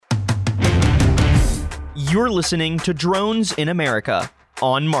You're listening to Drones in America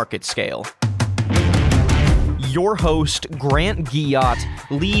on Market Scale. Your host, Grant Guillotte,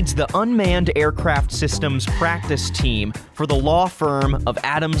 leads the Unmanned Aircraft Systems practice team for the law firm of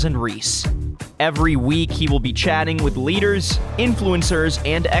Adams & Reese. Every week, he will be chatting with leaders, influencers,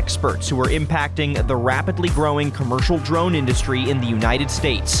 and experts who are impacting the rapidly growing commercial drone industry in the United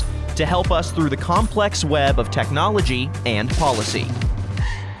States to help us through the complex web of technology and policy.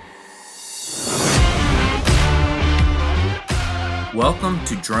 Welcome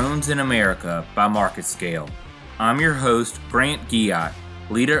to Drones in America by Market Scale. I'm your host, Grant Guillotte,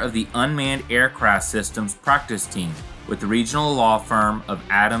 leader of the Unmanned Aircraft Systems practice team with the regional law firm of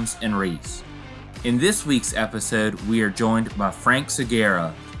Adams & Reese. In this week's episode, we are joined by Frank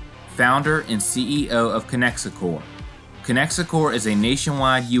Segarra, founder and CEO of Conexicor. Conexicor is a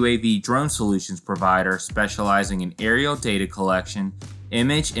nationwide UAV drone solutions provider specializing in aerial data collection,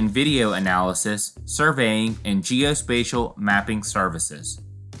 image and video analysis, surveying, and geospatial mapping services.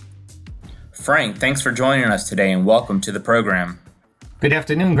 Frank, thanks for joining us today and welcome to the program. Good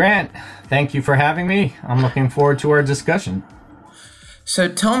afternoon, Grant. Thank you for having me. I'm looking forward to our discussion. So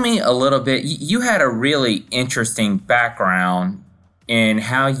tell me a little bit, you had a really interesting background in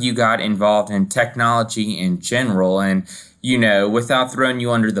how you got involved in technology in general. And, you know, without throwing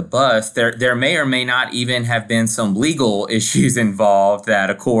you under the bus, there may or may not even have been some legal issues involved that,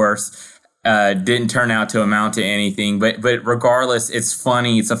 of course, didn't turn out to amount to anything. But regardless, it's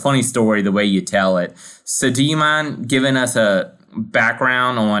funny. It's a funny story the way you tell it. So do you mind giving us a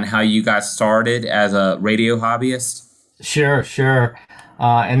background on how you got started as a radio hobbyist? Sure.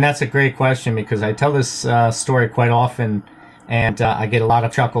 And that's a great question because I tell this story quite often and I get a lot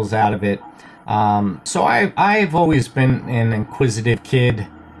of chuckles out of it. So I've always been an inquisitive kid.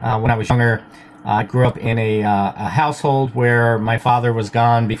 When I was younger, I grew up in a household where my father was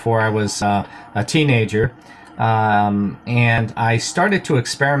gone before I was a teenager. And I started to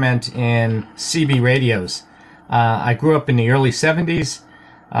experiment in CB radios. I grew up in the early 70s.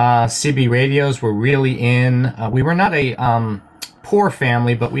 CB radios were really in. We were not a poor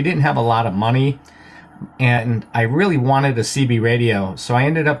family, but we didn't have a lot of money. And I really wanted a CB radio. So I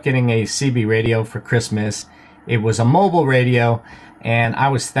ended up getting a CB radio for Christmas. It was a mobile radio. And I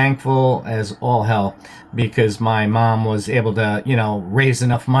was thankful as all hell because my mom was able to, raise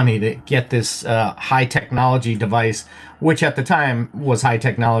enough money to get this high technology device, which at the time was high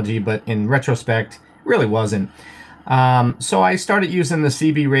technology, but in retrospect, really wasn't. So I started using the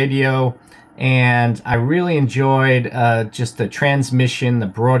CB radio, and I really enjoyed just the transmission, the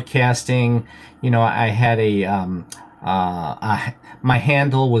broadcasting. I had my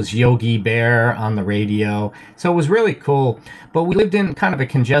handle was Yogi Bear on the radio, so it was really cool. But we lived in kind of a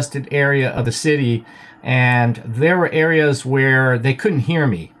congested area of the city, and there were areas where they couldn't hear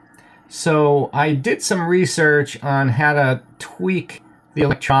me. So I did some research on how to tweak the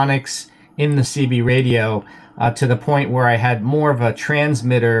electronics in the CB radio to the point where I had more of a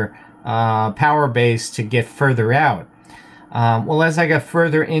transmitter power base to get further out. Well, as I got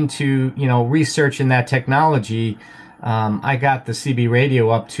further into, research in that technology, I got the CB radio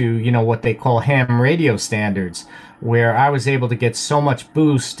up to, what they call ham radio standards, where I was able to get so much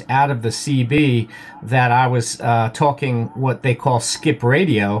boost out of the CB that I was talking what they call skip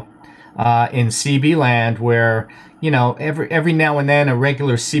radio in CB land, where, every now and then a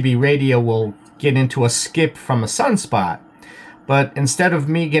regular CB radio will get into a skip from a sunspot. But instead of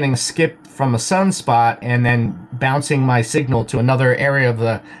me getting a skip from a sunspot and then bouncing my signal to another area of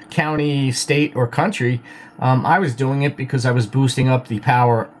the county, state, or country, I was doing it because I was boosting up the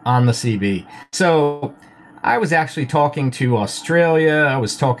power on the CB. So I was actually talking to Australia, I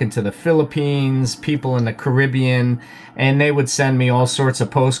was talking to the Philippines, people in the Caribbean, and they would send me all sorts of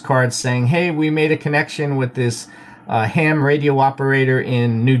postcards saying, hey, we made a connection with this ham radio operator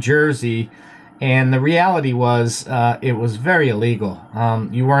in New Jersey. And the reality was, it was very illegal.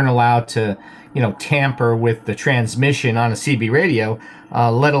 You weren't allowed to, tamper with the transmission on a CB radio,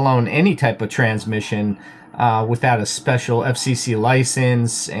 let alone any type of transmission without a special FCC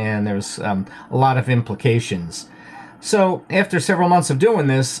license. And there's a lot of implications. So after several months of doing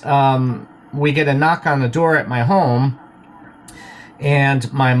this, we get a knock on the door at my home.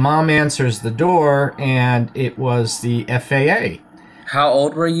 And my mom answers the door, and it was the FAA. How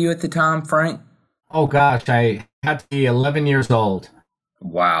old were you at the time, Frank? Oh gosh, I had to be 11 years old.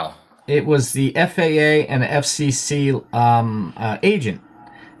 Wow. It was the FAA and FCC agent,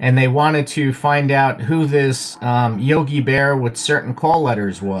 and they wanted to find out who this Yogi Bear with certain call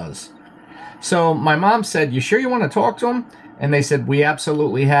letters was. So my mom said, you sure you want to talk to him? And they said, we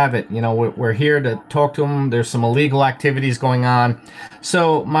absolutely have it. We're here to talk to them. There's some illegal activities going on.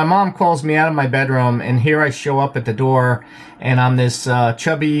 So my mom calls me out of my bedroom, and here I show up at the door, and I'm this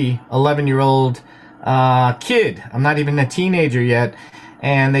chubby 11-year-old kid. I'm not even a teenager yet.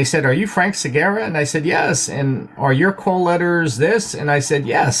 And they said, are you Frank Segura? And I said, yes. And are your call letters this? And I said,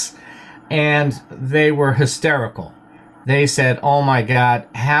 yes. And they were hysterical. They said, oh my God,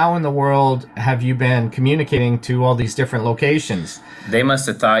 how in the world have you been communicating to all these different locations? They must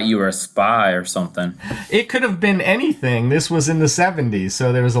have thought you were a spy or something. It could have been anything. This was in the 70s,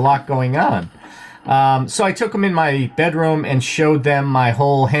 so there was a lot going on. So I took them in my bedroom and showed them my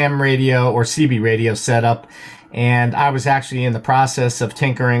whole ham radio or CB radio setup. And I was actually in the process of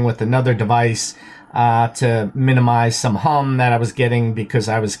tinkering with another device to minimize some hum that I was getting, because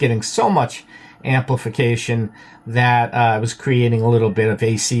I was getting so much amplification that I was creating a little bit of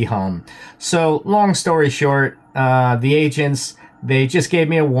AC hum. So long story short, the agents, they just gave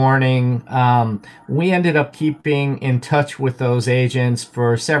me a warning. We ended up keeping in touch with those agents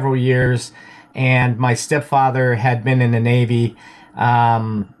for several years, and my stepfather had been in the Navy.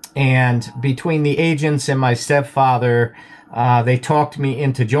 And between the agents and my stepfather, they talked me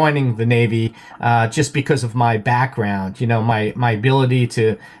into joining the Navy just because of my background, my ability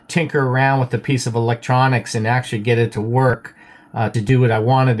to tinker around with a piece of electronics and actually get it to work, to do what I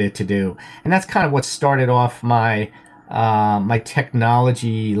wanted it to do. And that's kind of what started off my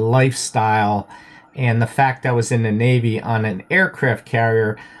technology lifestyle. And the fact I was in the Navy on an aircraft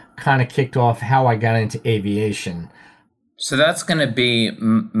carrier kind of kicked off how I got into aviation. So that's going to be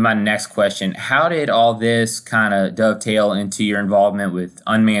my next question. How did all this kind of dovetail into your involvement with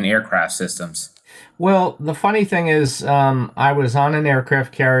unmanned aircraft systems? Well, the funny thing is, I was on an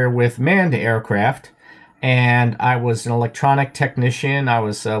aircraft carrier with manned aircraft, and I was an electronic technician. I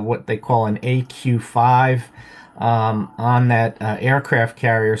was what they call an AQ5 on that aircraft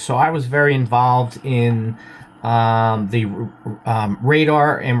carrier. So I was very involved in the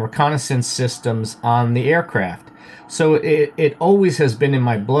radar and reconnaissance systems on the aircraft. So it always has been in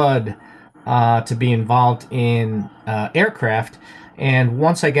my blood to be involved in aircraft. And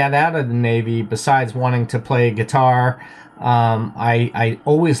once I got out of the Navy, besides wanting to play guitar, I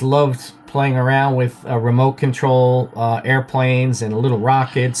always loved playing around with remote control airplanes and little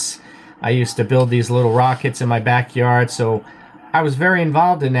rockets. I used to build these little rockets in my backyard. So I was very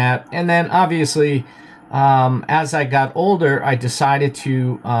involved in that. And then obviously, as I got older, I decided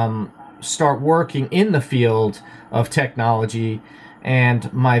to start working in the field of technology,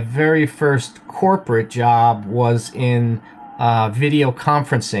 and my very first corporate job was in video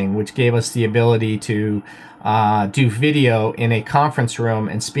conferencing, which gave us the ability to do video in a conference room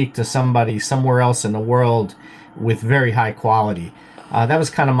and speak to somebody somewhere else in the world with very high quality. That was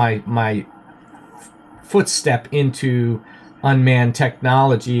kind of my footstep into unmanned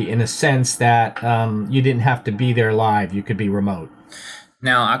technology, in a sense that you didn't have to be there live, you could be remote.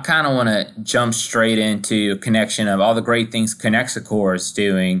 Now, I kind of want to jump straight into a connection of all the great things Connexicor is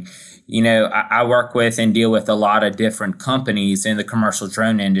doing. I work with and deal with a lot of different companies in the commercial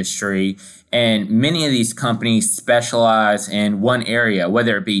drone industry, and many of these companies specialize in one area,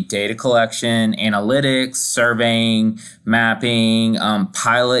 whether it be data collection, analytics, surveying, mapping,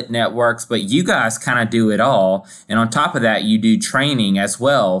 pilot networks, but you guys kind of do it all. And on top of that, you do training as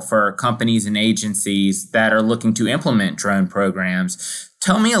well for companies and agencies that are looking to implement drone programs.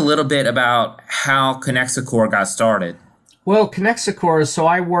 Tell me a little bit about how Connexicor got started. Well, Connexicor, so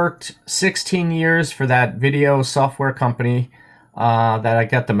I worked 16 years for that video software company that I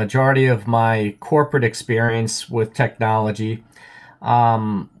got the majority of my corporate experience with technology.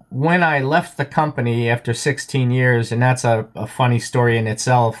 When I left the company after 16 years, and that's a funny story in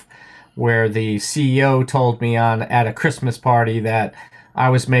itself, where the CEO told me at a Christmas party that I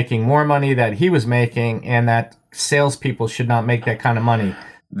was making more money than he was making, and that salespeople should not make that kind of money.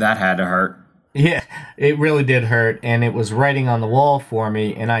 That had to hurt. Yeah, it really did hurt, and it was writing on the wall for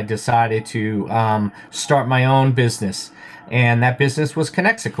me, and I decided to start my own business, and that business was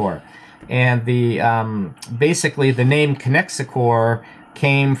Connexicor. And basically the name Connexicor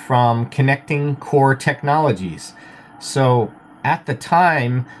came from Connecting Core Technologies. So at the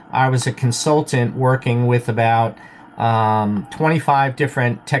time, I was a consultant working with about 25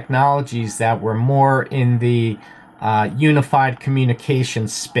 different technologies that were more in the unified communication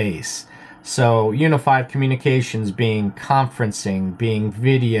space. So unified communications being conferencing, being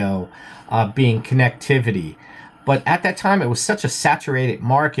video, being connectivity. But at that time, it was such a saturated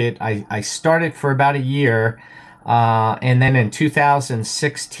market. I started for about a year. And then in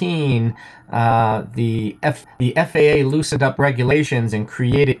 2016, the FAA loosened up regulations and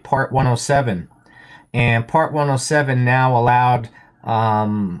created Part 107. And Part 107 now allowed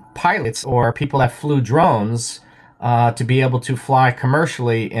pilots or people that flew drones to be able to fly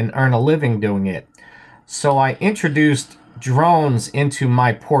commercially and earn a living doing it. So I introduced drones into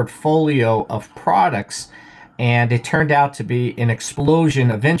my portfolio of products, and it turned out to be an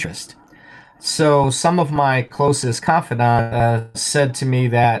explosion of interest. So some of my closest confidants said to me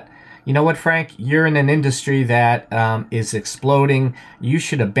that, you know what, Frank, you're in an industry that is exploding. You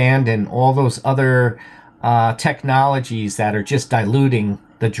should abandon all those other technologies that are just diluting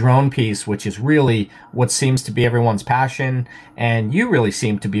the drone piece, which is really what seems to be everyone's passion. And you really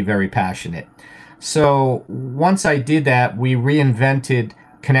seem to be very passionate. So once I did that, we reinvented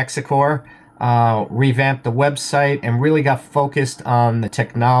Connexicor, revamped the website, and really got focused on the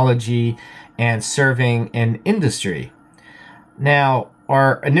technology and serving an industry. Now,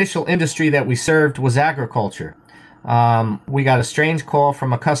 our initial industry that we served was agriculture. We got a strange call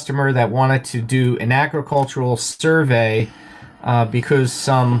from a customer that wanted to do an agricultural survey because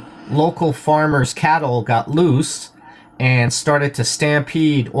some local farmers' cattle got loose and started to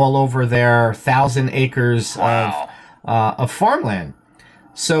stampede all over their 1,000 acres of farmland.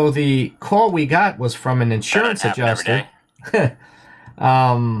 So the call we got was from an insurance adjuster.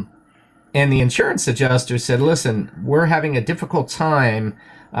 And the insurance adjuster said, listen, we're having a difficult time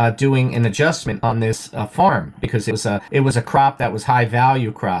doing an adjustment on this farm because it was a crop that was high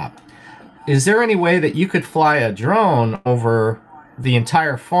value crop. Is there any way that you could fly a drone over the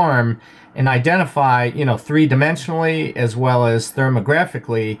entire farm and identify, three-dimensionally as well as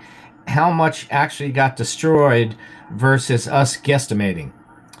thermographically, how much actually got destroyed versus us guesstimating?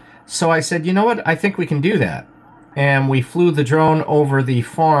 So I said, you know what? I think we can do that. And we flew the drone over the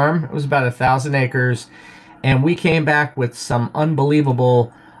farm. It was about 1,000 acres. And we came back with some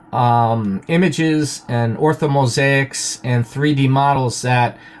unbelievable images and orthomosaics and 3D models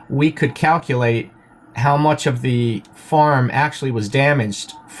that we could calculate how much of the farm actually was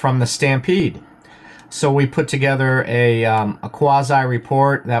damaged from the stampede. So we put together a quasi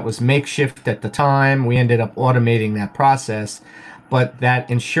report that was makeshift at the time. We ended up automating that process. But that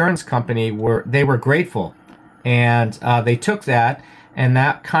insurance company, they were grateful. And they took that, and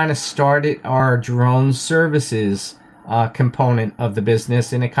that kind of started our drone services component of the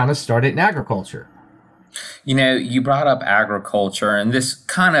business, and it kind of started in agriculture. You brought up agriculture, and this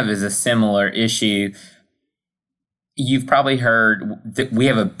kind of is a similar issue. You've probably heard that we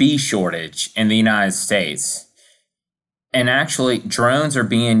have a bee shortage in the United States. And actually, drones are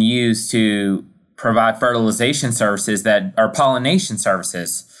being used to provide fertilization services that are pollination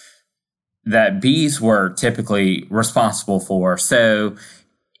services that bees were typically responsible for. So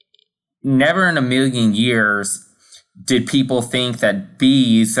never in a million years did people think that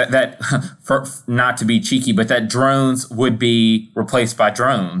bees, that for, not to be cheeky, but that drones would be replaced by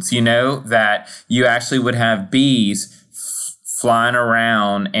drones, that you actually would have bees flying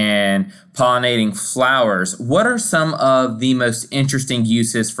around and pollinating flowers. What are some of the most interesting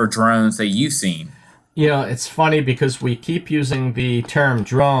uses for drones that you've seen? It's funny because we keep using the term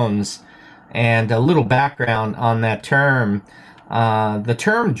drones. And a little background on that term. The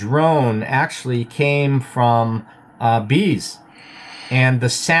term drone actually came from bees. And the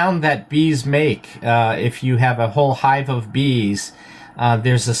sound that bees make, if you have a whole hive of bees,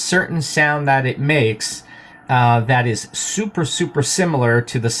 there's a certain sound that it makes that is super, super similar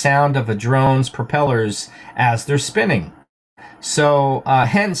to the sound of a drone's propellers as they're spinning. So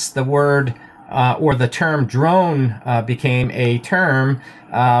hence the word or the term drone became a term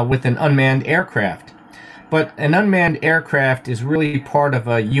with an unmanned aircraft. But an unmanned aircraft is really part of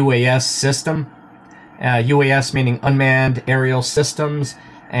a UAS system. UAS meaning unmanned aerial systems,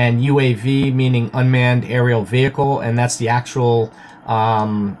 and UAV meaning unmanned aerial vehicle, and that's the actual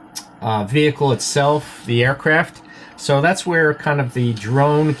vehicle itself, the aircraft. So that's where kind of the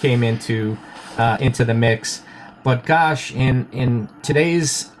drone came into the mix. But gosh, in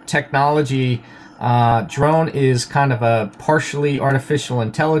today's technology, drone is kind of a partially artificial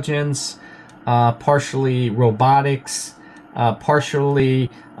intelligence, partially robotics, partially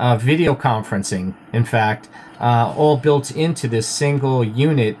video conferencing, in fact, all built into this single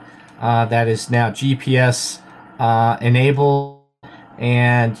unit that is now GPS enabled.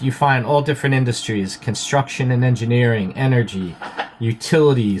 And you find all different industries: construction and engineering, energy,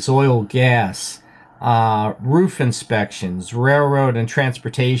 utilities, oil, gas, roof inspections, railroad and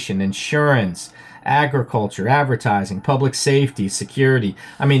transportation, insurance, agriculture, advertising, public safety, security.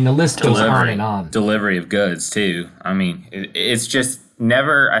 I mean, the list goes on and on. Delivery of goods, too. I mean, it's just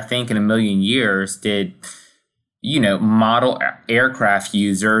never, I think, in a million years did model aircraft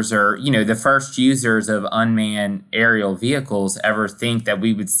users or, the first users of unmanned aerial vehicles ever think that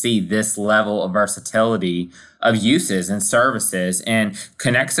we would see this level of versatility of uses and services. And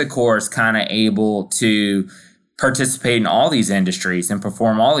Connexicor is kind of able to participate in all these industries and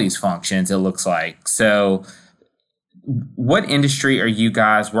perform all these functions, it looks like. So what industry are you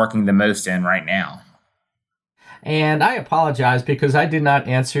guys working the most in right now? And I apologize because I did not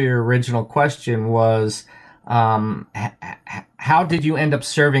answer your original question was, how did you end up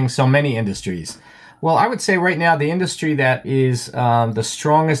serving so many industries? Well, I would say right now the industry that is the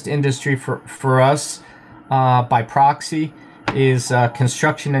strongest industry for us by proxy is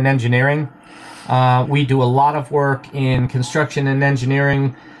construction and engineering. We do a lot of work in construction and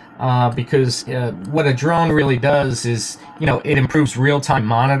engineering because what a drone really does is, it improves real-time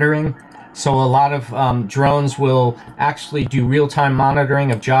monitoring. So a lot of drones will actually do real-time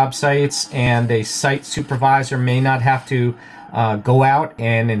monitoring of job sites, and a site supervisor may not have to go out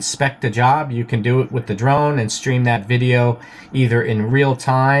and inspect a job. You can do it with the drone and stream that video either in real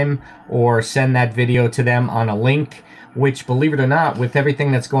time or send that video to them on a link, which, believe it or not, with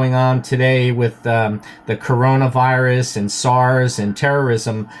everything that's going on today with the coronavirus and SARS and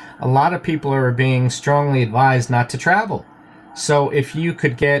terrorism, a lot of people are being strongly advised not to travel. So if you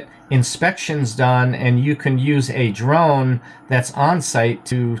could get inspections done and you can use a drone that's on site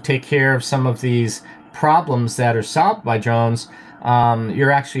to take care of some of these problems that are solved by drones,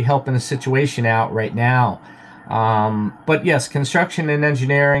 you're actually helping the situation out right now. But yes, construction and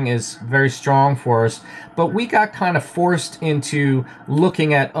engineering is very strong for us, but we got kind of forced into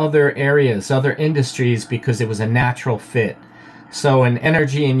looking at other areas, other industries, because it was a natural fit. So in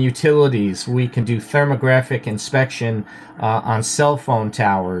energy and utilities, we can do thermographic inspection on cell phone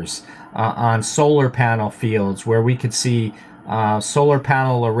towers, on solar panel fields, where we could see solar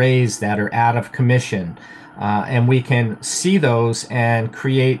panel arrays that are out of commission. And we can see those and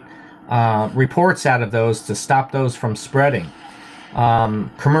create reports out of those to stop those from spreading.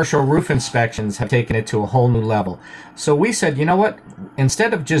 Commercial roof inspections have taken it to a whole new level. So we said, you know what?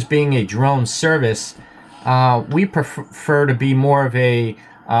 Instead of just being a drone service, we prefer to be more of a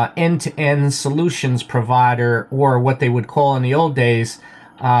end-to-end solutions provider, or what they would call in the old days,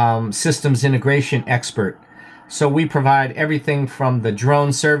 systems integration expert. So we provide everything from the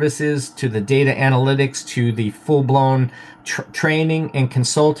drone services to the data analytics to the full-blown training and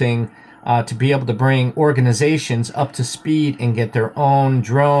consulting to be able to bring organizations up to speed and get their own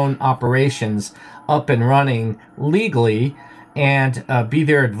drone operations up and running legally, and be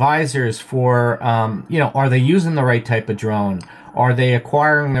their advisors for, are they using the right type of drone? Are they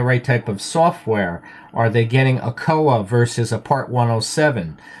acquiring the right type of software? Are they getting a COA versus a Part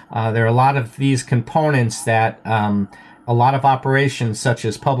 107? There are a lot of these components that a lot of operations, such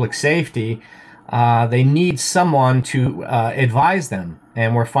as public safety, they need someone to advise them.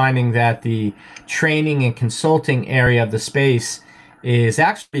 And we're finding that the training and consulting area of the space is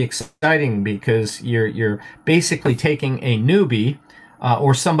actually exciting, because you're basically taking a newbie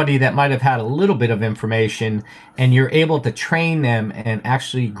or somebody that might have had a little bit of information, and you're able to train them and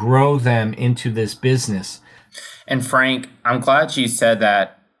actually grow them into this business. And Frank, I'm glad you said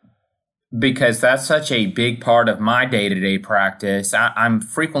that, because that's such a big part of my day-to-day practice. I'm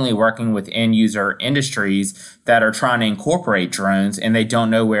frequently working with end-user industries that are trying to incorporate drones, and they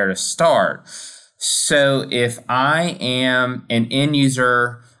don't know where to start. So if I am an end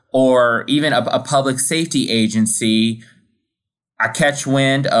user or even a public safety agency, I catch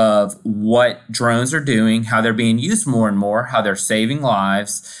wind of what drones are doing, how they're being used more and more, how they're saving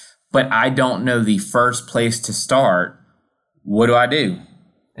lives, but I don't know the first place to start. What do I do?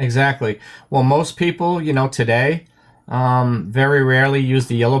 Exactly. Well, most people, today, very rarely use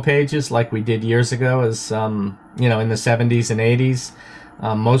the yellow pages like we did years ago, as, in the 70s and 80s.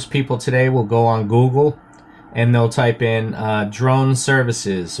 Most people today will go on Google and they'll type in drone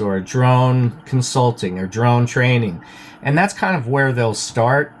services or drone consulting or drone training. And that's kind of where they'll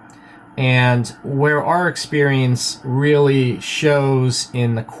start. And where our experience really shows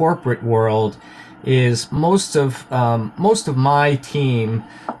in the corporate world is most of my team,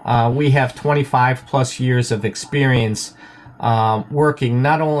 we have 25 plus years of experience working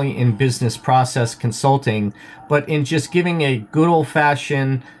not only in business process consulting, but in just giving a good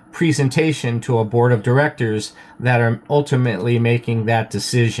old-fashioned presentation to a board of directors that are ultimately making that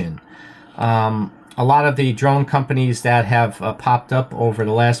decision. A lot of the drone companies that have popped up over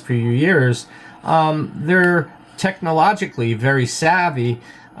the last few years, they're technologically very savvy,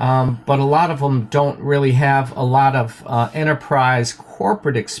 but a lot of them don't really have a lot of enterprise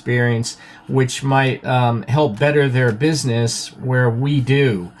corporate experience, which might help better their business where we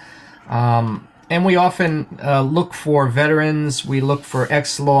do. And we often look for veterans. We look for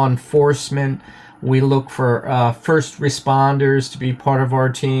ex-law enforcement. We look for first responders to be part of our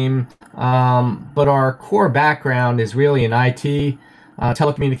team. But our core background is really in IT,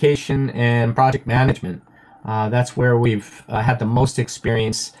 telecommunication, and project management. That's where we've had the most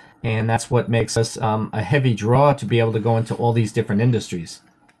experience, and that's what makes us a heavy draw to be able to go into all these different industries.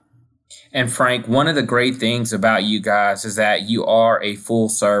 And Frank, one of the great things about you guys is that you are a full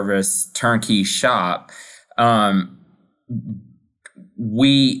service turnkey shop.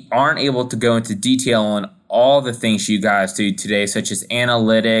 We aren't able to go into detail on all the things you guys do today, such as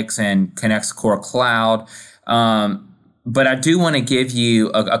analytics and Connexacore Cloud. But I do want to give you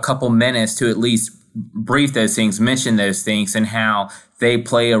a couple minutes to at least brief those things, mention those things, and how they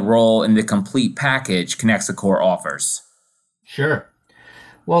play a role in the complete package Connexacore offers. Sure.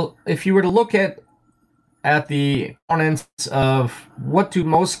 Well, if you were to look at the components of what do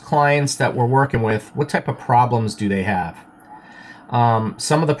most clients that we're working with, what type of problems do they have?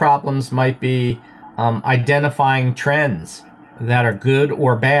 Some of the problems might be identifying trends that are good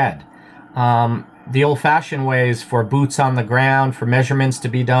or bad. The old-fashioned ways for boots on the ground, for measurements to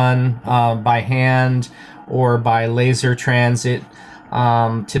be done by hand or by laser transit.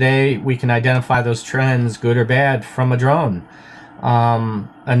 Today, we can identify those trends, good or bad, from a drone.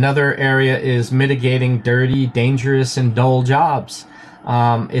 Another area is mitigating dirty, dangerous, and dull jobs.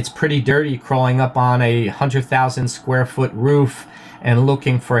 It's pretty dirty crawling up on a 100,000 square foot roof and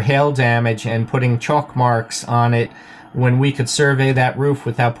looking for hail damage and putting chalk marks on it when we could survey that roof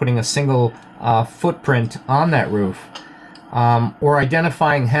without putting a single footprint on that roof. Or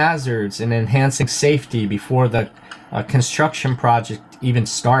identifying hazards and enhancing safety before the construction project even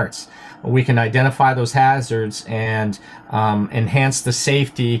starts. We can identify those hazards and enhance the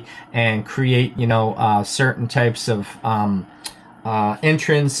safety and create, certain types of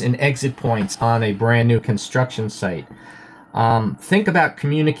entrance and exit points on a brand new construction site. Think about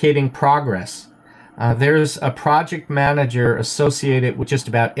communicating progress. There's a project manager associated with just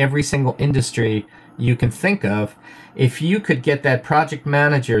about every single industry you can think of. If you could get that project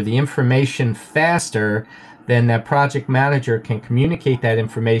manager the information faster, then that project manager can communicate that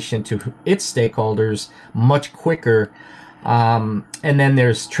information to its stakeholders much quicker. And then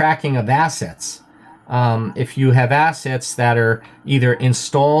there's tracking of assets. If you have assets that are either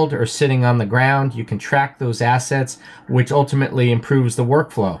installed or sitting on the ground, you can track those assets, which ultimately improves the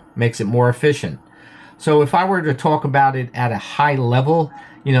workflow, makes it more efficient. So if I were to talk about it at a high level,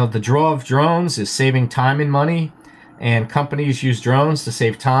 the draw of drones is saving time and money, and companies use drones to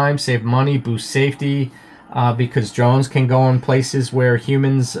save time, save money, boost safety, because drones can go in places where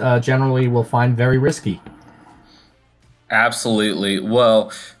humans generally will find very risky. Absolutely.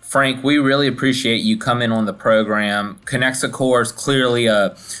 Well, Frank, we really appreciate you coming on the program. Connexacore is clearly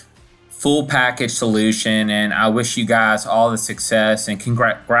a full package solution, and I wish you guys all the success, and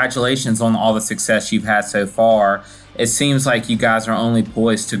congratulations on all the success you've had so far. It seems like you guys are only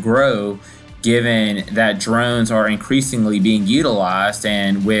poised to grow, given that drones are increasingly being utilized,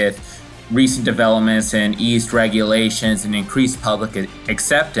 and with recent developments and eased regulations and increased public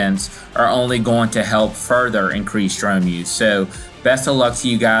acceptance are only going to help further increase drone use. So best of luck to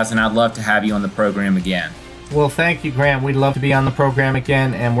you guys, and I'd love to have you on the program again. Well, thank you, Grant. We'd love to be on the program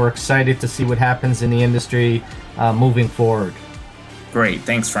again, and we're excited to see what happens in the industry moving forward. Great.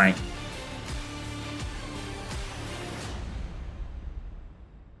 Thanks, Frank.